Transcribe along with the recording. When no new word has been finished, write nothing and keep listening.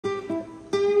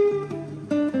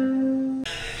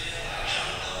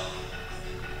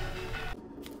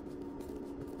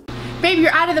Babe,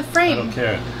 you're out of the frame. I don't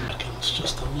care. It's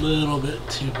just a little bit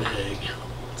too big.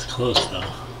 It's close though.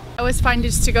 I was fine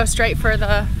just to go straight for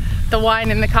the wine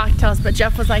and the cocktails, but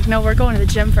Jeff was like, no, we're going to the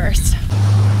gym first.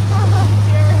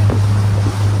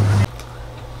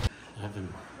 I've been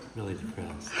really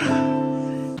depressed.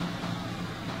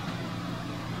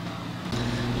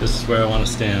 This is where I want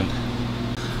to stand.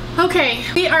 Okay,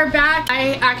 we are back.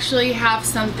 I actually have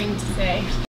something to say.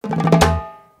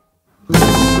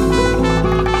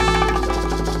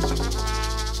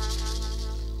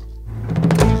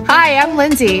 Hi, I'm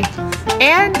Lindsay,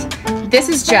 and this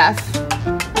is Jeff.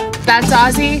 That's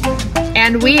Ozzy,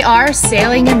 and we are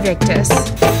sailing Invictus.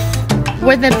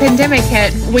 When the pandemic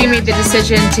hit, we made the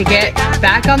decision to get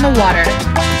back on the water.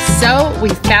 So we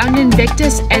found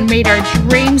Invictus and made our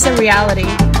dreams a reality.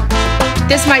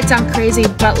 This might sound crazy,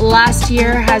 but last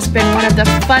year has been one of the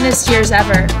funnest years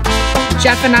ever.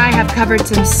 Jeff and I have covered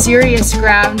some serious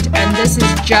ground, and this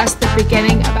is just the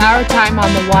beginning of our time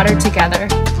on the water together.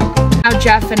 Now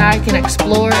Jeff and I can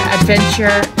explore,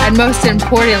 adventure, and most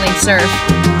importantly, surf.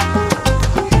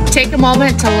 Take a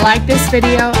moment to like this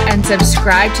video and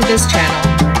subscribe to this channel.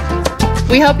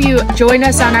 We hope you join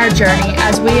us on our journey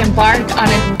as we embark on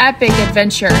an epic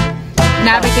adventure,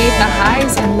 navigate the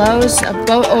highs and lows of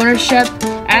boat ownership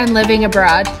and living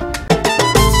abroad.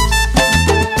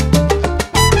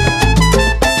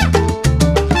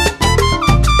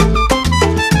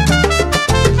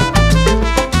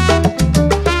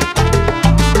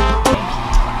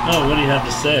 Oh, what do you have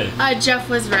to say? Jeff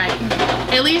was right.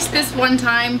 At least this one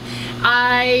time,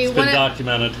 It's been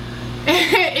documented.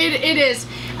 it is.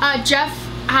 Jeff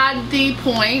had the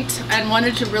point and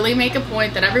wanted to really make a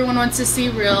point that everyone wants to see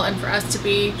real and for us to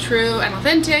be true and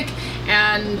authentic,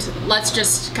 and let's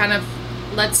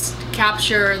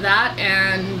capture that,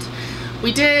 and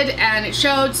we did, and it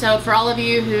showed. So for all of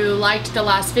you who liked the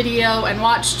last video and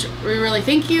watched, we really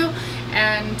thank you,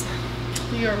 and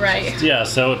you're right. Yeah,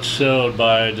 so it showed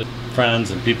by just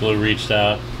friends and people who reached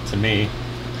out to me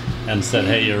and said,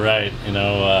 hey, you're right, you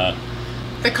know.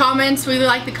 The comments, we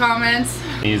like the comments.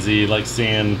 Easy, like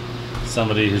seeing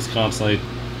somebody who's constantly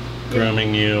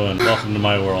grooming you, and welcome to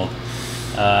my world.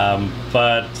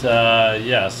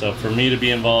 Yeah, so for me to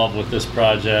be involved with this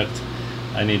project,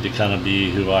 I need to kind of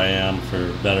be who I am,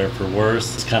 for better, for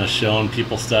worse. It's kind of showing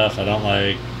people stuff. I don't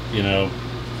like, you know,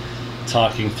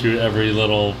 talking through every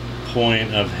little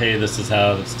point of, hey, this is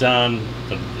how it's done.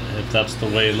 But if that's the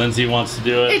way Lindsay wants to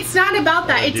do it, it's not about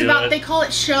that. It's about, they call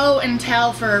it show and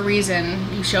tell for a reason.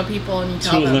 You show people and you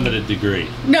tell them. To a limited degree.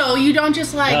 No, you don't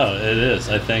just like... No, it is.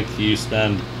 I think you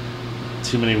spend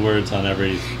too many words on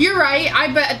every... You're right.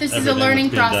 I bet this is a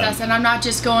learning process, and I'm not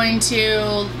just going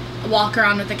to walk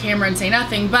around with the camera and say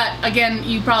nothing. But again,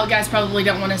 you guys probably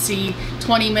don't want to see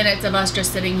 20 minutes of us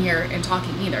just sitting here and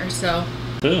talking either, so...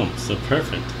 Boom, so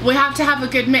perfect. We have to have a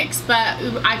good mix, but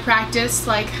I practice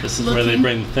like this is where they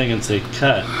bring the thing and say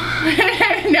cut.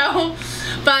 No,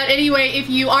 but anyway, if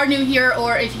you are new here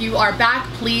or if you are back,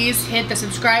 please hit the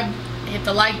subscribe, hit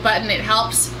the like button. It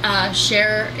helps.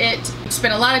 Share it. We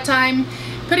spend a lot of time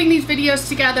putting these videos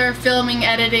together, filming,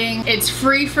 editing. It's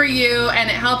free for you and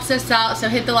it helps us out, so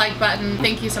hit the like button.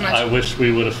 Thank you so much. I wish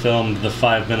we would have filmed the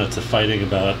 5 minutes of fighting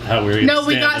about how we were. No,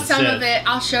 we got some of it.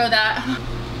 I'll show that.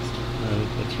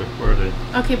 It's recorded.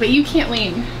 Okay, but you can't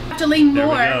lean. You have to lean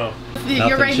more. There we go.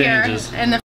 You're right changes. here.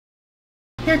 And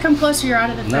here, come closer. You're out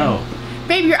of the frame. No.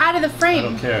 Babe, you're out of the frame. I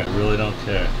don't care. I really don't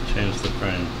care. Change the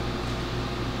frame.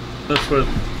 That's what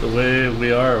the way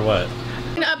we are, or what?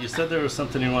 You said there was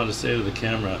something you wanted to say to the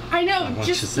camera. I know. I want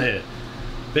you to say it.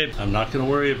 Babe, I'm not going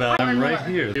to worry about it. I'm right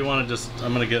here. You want to just,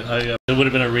 I'm going to get, it would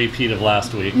have been a repeat of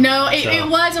last week. No, it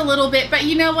was a little bit, but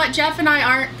you know what? Jeff and I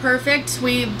aren't perfect.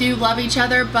 We do love each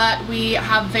other, but we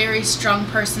have very strong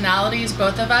personalities,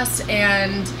 both of us,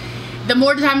 and the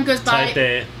more time goes by... Type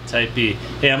A, type B.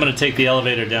 Hey, I'm going to take the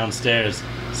elevator downstairs.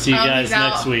 See you guys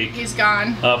next week. He's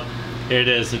gone. Up. Here it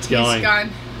is. It's going. He's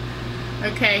gone.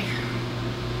 Okay.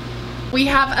 We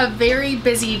have a very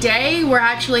busy day. We're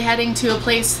actually heading to a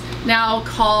place now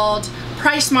called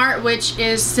PriceSmart, which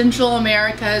is Central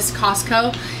America's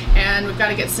Costco, and we've got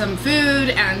to get some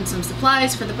food and some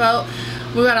supplies for the boat.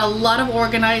 We've got a lot of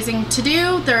organizing to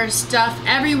do. There's stuff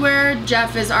everywhere.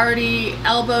 Jeff is already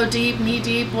elbow deep, knee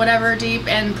deep, whatever deep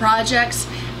in projects,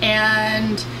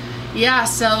 and yeah,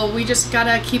 so we just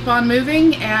gotta keep on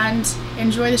moving and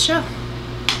enjoy the show.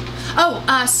 Oh,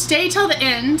 stay till the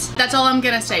end. That's all I'm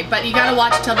gonna say, but you gotta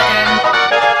watch till the end.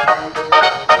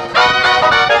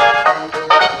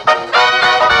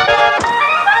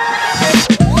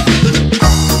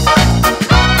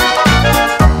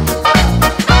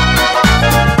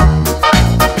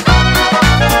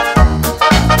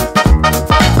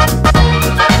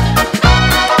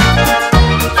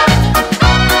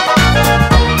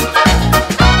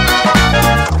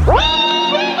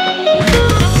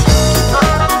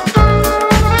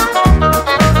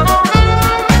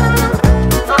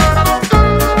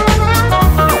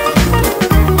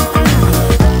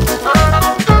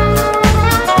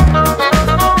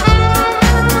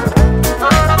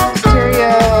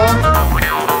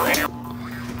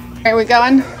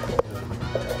 going?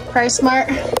 Price Smart.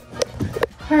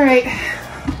 All right.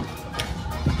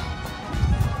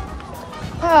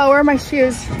 Oh, where are my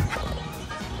shoes?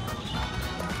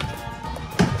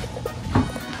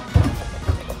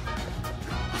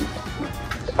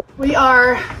 We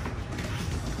are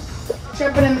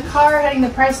jumping in the car, heading to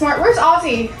Price Smart. Where's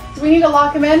Ozzy? Do we need to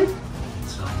lock him in?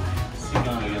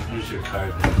 Here's your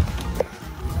card.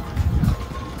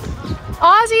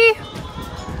 Ozzy!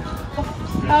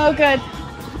 Oh, good.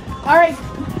 All right.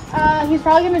 He's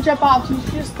probably gonna jump off. So you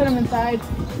should just put him inside.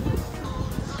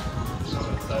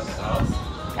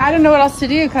 I don't know what else to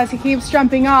do because he keeps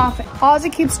jumping off.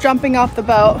 Ozzy keeps jumping off the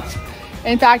boat.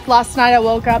 In fact, last night I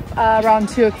woke up around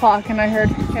 2 o'clock and I heard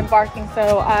him barking.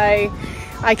 So I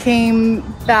came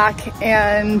back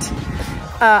and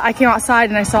I came outside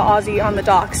and I saw Ozzy on the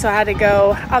dock. So I had to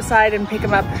go outside and pick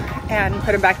him up and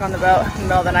put him back on the boat in the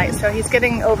middle of the night. So he's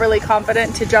getting overly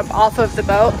confident to jump off of the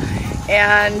boat.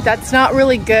 And that's not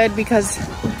really good because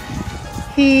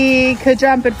he could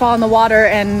jump and fall in the water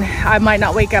and I might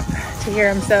not wake up to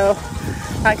hear him. So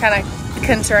that kind of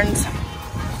concerns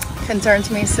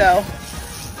me. So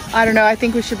I don't know, I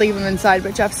think we should leave him inside,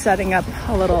 but Jeff's setting up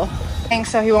a little thing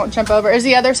so he won't jump over. Is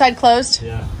the other side closed?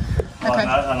 Yeah. Okay.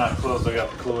 I'm not closed, I got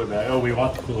the cooler bag. Oh, we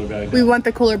want the cooler bag. We want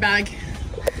the cooler bag.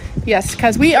 Yes,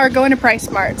 because we are going to Price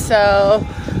Smart. So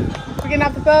we're getting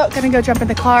off the boat, gonna go jump in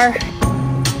the car.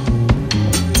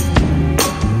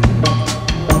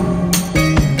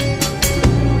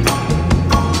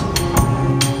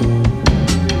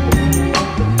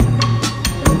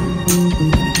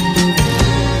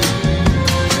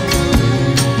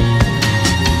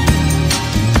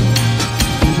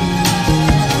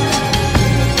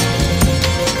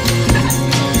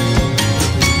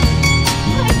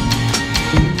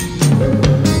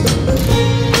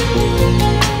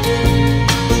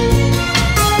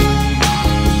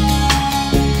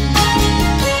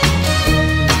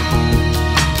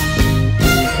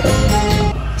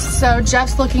 So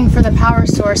Jeff's looking for the power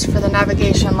source for the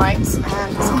navigation lights,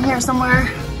 and it's in here somewhere.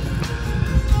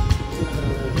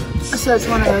 So it's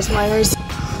one of those wires.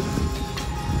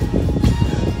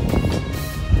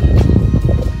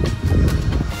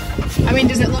 I mean,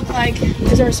 does it look like,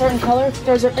 is there a certain color?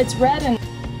 It's red and... I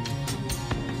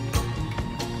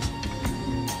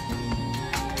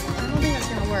don't think that's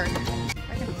gonna work.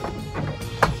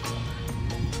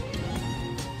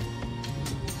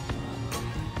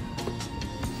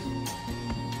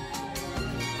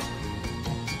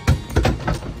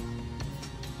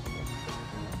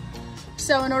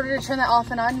 So in order to turn that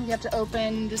off and on, you have to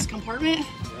open this compartment. Yep.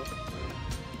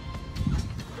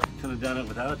 Could have done it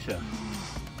without you.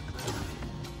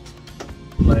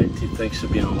 Light you think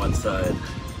should be on one side.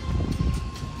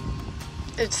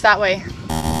 It's that way.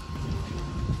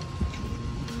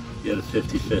 You had a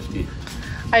 50-50.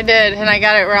 I did, and I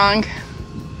got it wrong.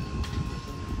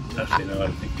 Actually, no, I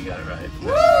don't think you got it right.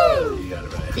 Woo! You got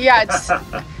it right. Yeah,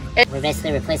 We're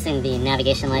basically replacing the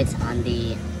navigation lights on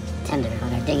the tender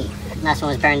on our dinghy. Last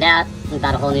one was burned out. We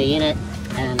bought a whole new unit,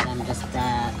 and I'm just,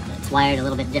 it's wired a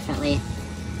little bit differently.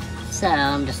 So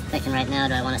I'm just thinking right now,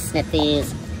 do I want to snip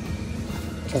these?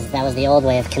 Because that was the old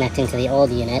way of connecting to the old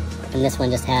unit, and this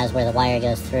one just has where the wire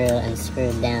goes through and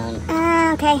screwed down.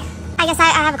 Okay. I guess I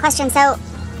have a question. So,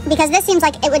 because this seems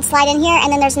like it would slide in here,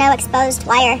 and then there's no exposed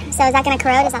wire. So is that going to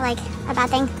corrode? Is that like a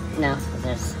bad thing? No,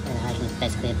 there's, I can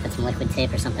basically put some liquid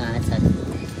tape or something on it, so it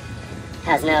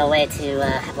has no way to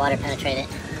have water penetrate it.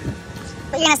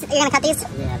 But you're gonna cut these?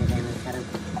 Yeah, they're gonna cut them.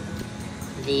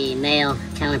 The male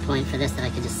counterpoint for this that I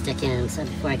could just stick in. So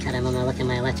before I cut them, I'm gonna look in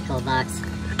my electrical box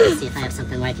and see if I have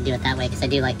something where I can do it that way, because I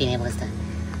do like being able just to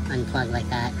unplug like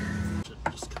that.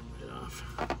 Just come right off.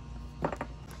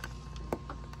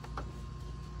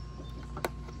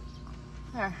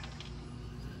 there.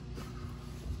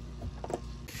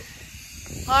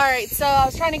 All right, so I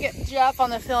was trying to get Jeff on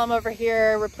the film over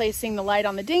here replacing the light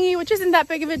on the dinghy, which isn't that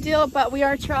big of a deal, but we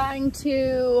are trying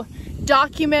to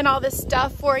document all this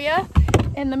stuff for you.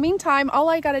 In the meantime, all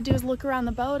I gotta do is look around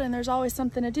the boat, and there's always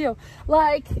something to do.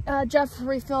 Like Jeff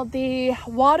refilled the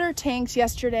water tanks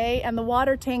yesterday, and the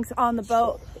water tanks on the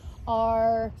boat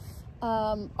are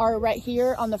right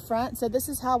here on the front. So this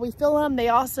is how we fill them. They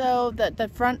also, the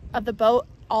front of the boat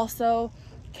also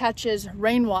catches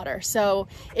rainwater. So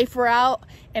if we're out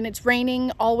and it's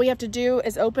raining, all we have to do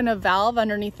is open a valve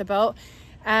underneath the boat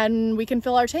and we can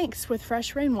fill our tanks with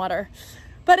fresh rainwater.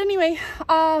 But anyway,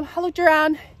 I looked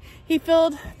around. He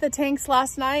filled the tanks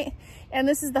last night, and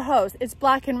this is the hose. It's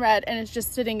black and red, and it's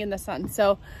just sitting in the sun.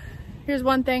 So here's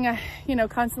one thing I,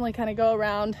 constantly kind of go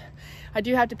around. I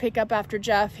do have to pick up after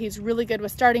Jeff. He's really good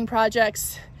with starting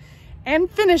projects and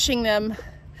finishing them,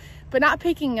 but not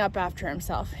picking up after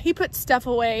himself. He puts stuff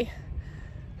away,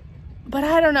 but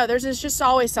I don't know, there's just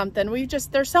always something.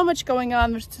 There's so much going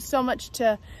on, there's just so much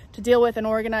to deal with and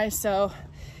organize, so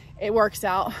it works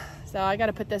out. So I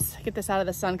gotta get this out of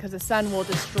the sun, because the sun will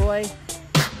destroy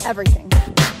everything.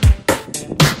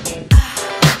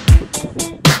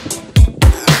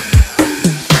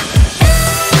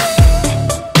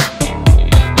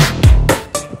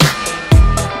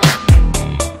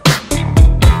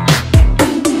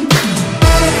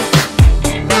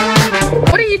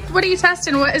 What are you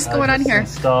testing? What is going on here? I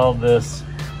installed this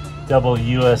double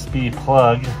USB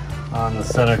plug on the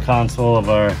center console of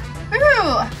our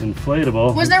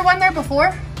inflatable. Was there one there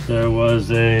before? There was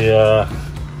a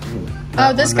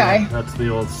this guy. That's the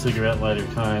old cigarette lighter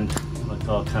kind. It's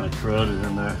all kind of corroded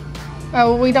in there.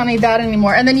 Oh, we don't need that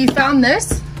anymore. And then you found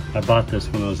this? I bought this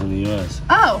when I was in the US.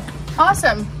 Oh,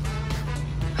 awesome.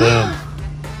 Boom.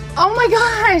 Oh my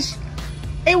gosh.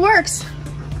 It works.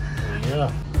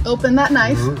 Yeah. Open that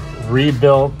knife.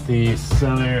 Rebuilt the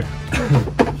center,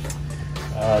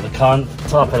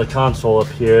 top of the console up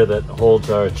here that holds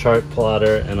our chart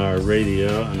plotter and our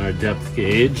radio and our depth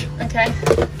gauge. Okay.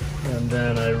 And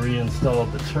then I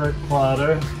reinstalled the chart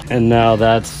plotter. And now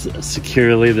that's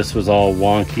securely, this was all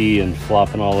wonky and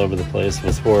flopping all over the place. It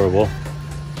was horrible.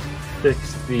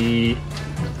 Fixed the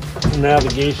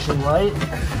navigation light,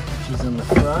 which is in the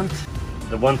front.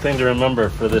 The one thing to remember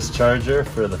for this charger,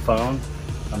 for the phone,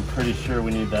 I'm pretty sure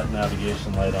we need that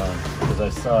navigation light on, because I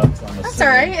saw it on the That's all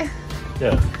right.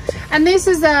 Yeah. And this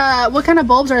is, what kind of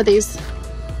bulbs are these?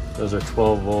 Those are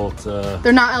 12 volt.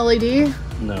 They're not LED?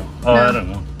 No. Oh, no. I don't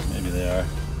know. Maybe they are.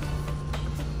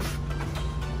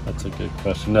 That's a good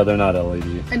question. No, they're not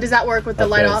LED. And does that work with the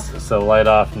light off? So light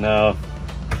off, no.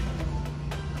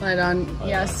 Light on,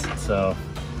 yes. So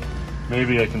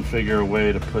maybe I can figure a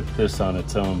way to put this on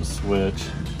its own switch.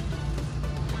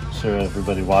 Sure,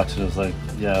 everybody watching is like,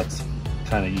 yeah, it's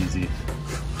kind of easy.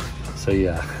 So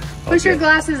yeah. Push your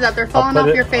glasses up, they're falling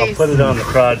off your face. I'll put it on the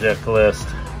project list.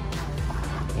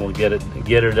 We'll get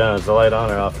her done. Is the light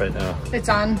on or off right now? It's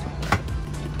on.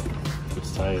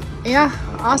 It's tight. Yeah,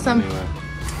 awesome. Anyway.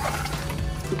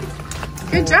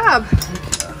 Good job.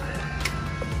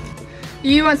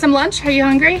 You want some lunch? Are you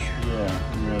hungry? Yeah,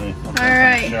 I'm ready. All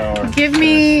right. Give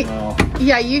me,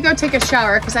 yeah, you go take a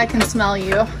shower because I can smell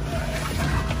you.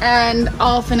 And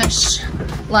I'll finish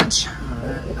lunch.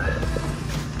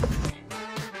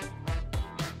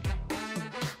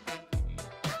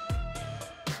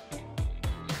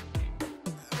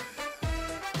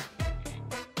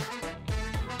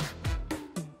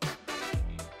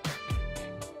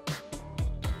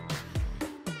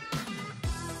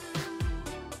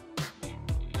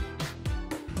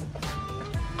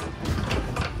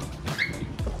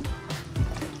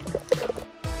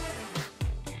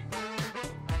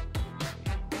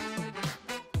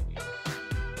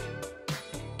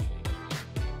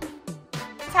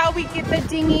 How we get the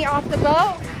dinghy off the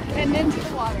boat and into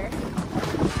the water.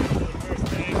 First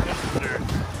thing,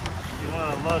 you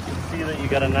want to look and see that you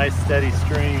got a nice steady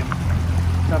stream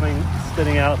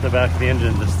spitting out the back of the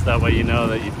engine. Just that way you know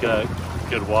that you've got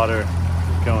good water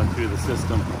going through the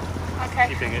system. Okay.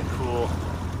 Keeping it cool.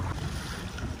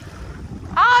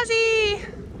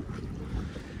 Ozzy!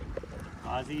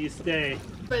 Ozzy, you stay.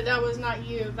 But that was not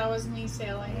you. That was me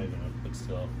sailing. I know, but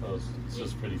still, it's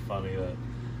just pretty funny that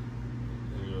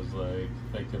he was like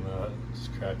thinking that. It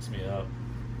just cracks me up.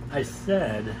 I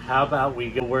said, how about we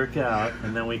go work out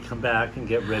and then we come back and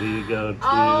get ready to go to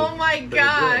oh my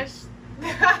gosh.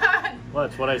 Well,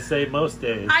 that's what I say most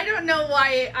days. I don't know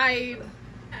why I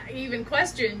even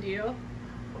questioned you.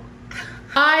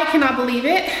 I cannot believe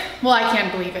it. Well, I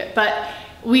can't believe it, but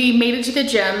we made it to the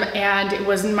gym and it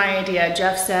wasn't my idea.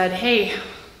 Jeff said, hey,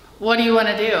 what do you want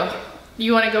to do?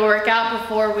 You want to go work out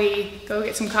before we go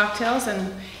get some cocktails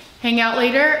and hang out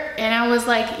later? And I was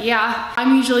like, yeah.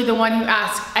 I'm usually the one who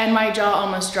asks, and my jaw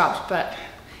almost dropped. But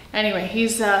anyway,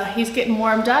 he's getting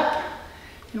warmed up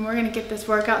and we're gonna get this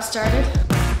workout started.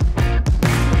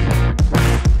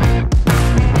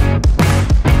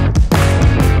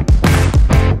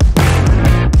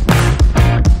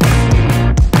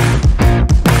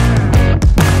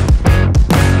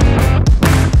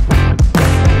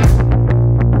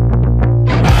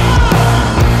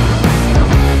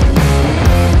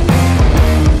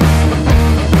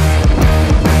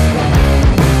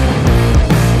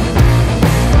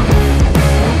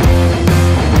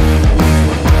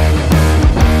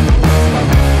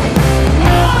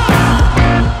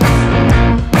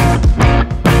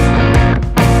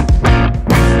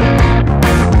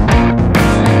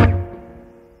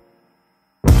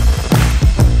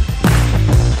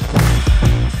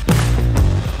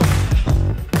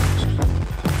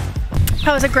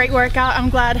 That was a great workout. I'm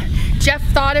glad Jeff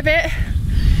thought of it.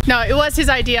 No, it was his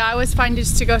idea. I was fine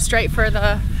just to go straight for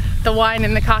the wine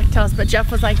and the cocktails, but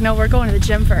Jeff was like, no, we're going to the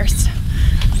gym first.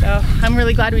 So I'm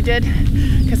really glad we did,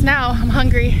 because now I'm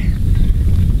hungry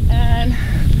and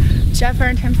Jeff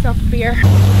earned himself a beer.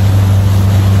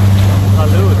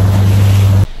 Salud.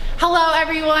 Hello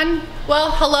everyone.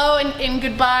 Well, hello and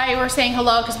goodbye. We're saying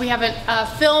hello because we haven't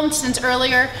filmed since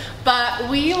earlier, but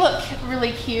we look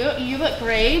really cute. You look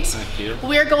great. Thank you.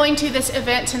 We're going to this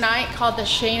event tonight called the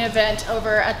Shane event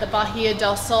over at the Bahia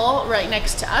del Sol right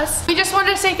next to us. We just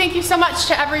wanted to say thank you so much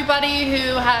to everybody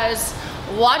who has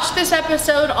watched this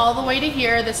episode all the way to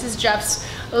here. This is Jeff's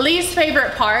least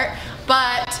favorite part,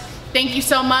 but thank you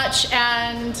so much.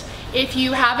 And if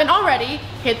you haven't already,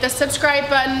 hit the subscribe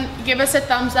button, give us a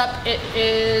thumbs up.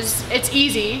 It's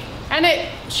easy, and it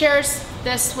shares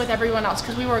this with everyone else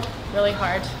because we work really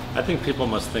hard. I think people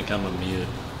must think I'm a mute.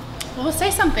 Well,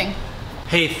 say something.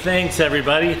 Hey, thanks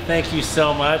everybody. Thank you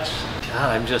so much.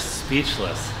 God, I'm just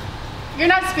speechless. You're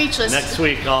not speechless. Next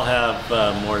week I'll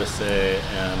have more to say,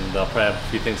 and I'll probably have a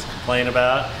few things to complain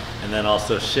about, and then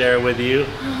also share with you.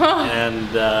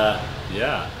 And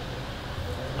yeah.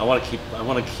 I want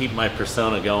to keep my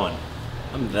persona going.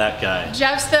 I'm that guy.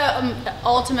 Jeff's the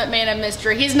ultimate man of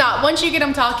mystery. He's not. Once you get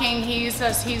him talking, he's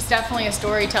definitely a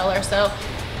storyteller. So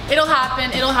it'll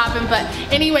happen. But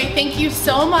anyway, thank you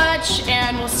so much,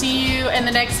 and we'll see you in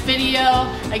the next video.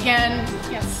 Again,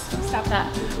 yes, stop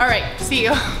that. All right, see you.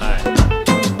 All right.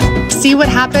 See what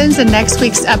happens in next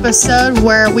week's episode,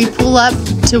 where we pull up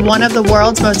to one of the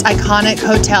world's most iconic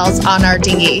hotels on our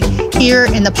dinghy here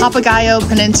in the Papagayo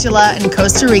Peninsula in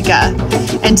Costa Rica.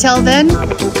 Until then,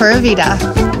 Pura Vida.